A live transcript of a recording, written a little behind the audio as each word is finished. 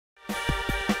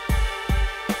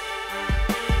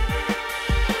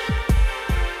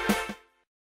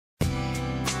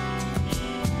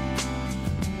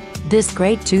This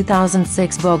great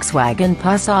 2006 Volkswagen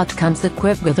Passat comes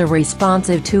equipped with a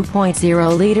responsive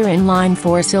 2.0-liter inline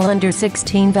four-cylinder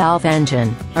 16-valve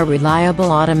engine, a reliable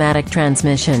automatic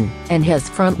transmission, and has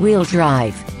front-wheel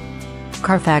drive.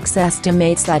 Carfax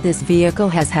estimates that this vehicle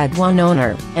has had one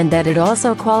owner, and that it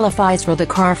also qualifies for the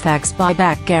Carfax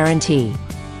buyback guarantee.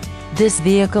 This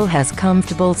vehicle has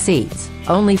comfortable seats,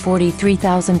 only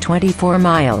 43,024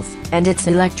 miles, and its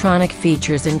electronic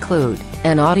features include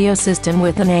an audio system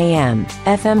with an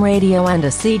AM/FM radio and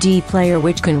a CD player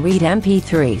which can read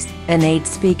MP3s, an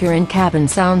 8-speaker in-cabin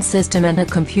sound system, and a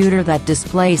computer that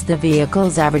displays the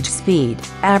vehicle's average speed,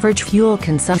 average fuel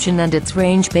consumption, and its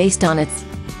range based on its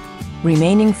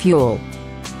remaining fuel.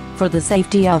 For the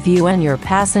safety of you and your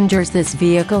passengers, this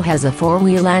vehicle has a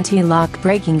 4-wheel anti-lock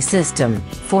braking system,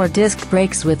 4 disc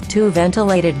brakes with 2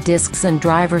 ventilated discs, and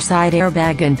driver side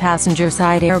airbag and passenger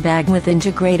side airbag with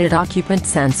integrated occupant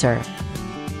sensor.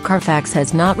 Carfax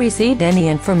has not received any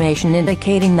information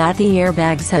indicating that the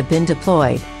airbags have been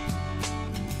deployed.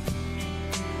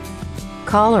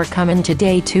 Call or come in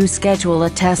today to schedule a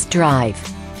test drive.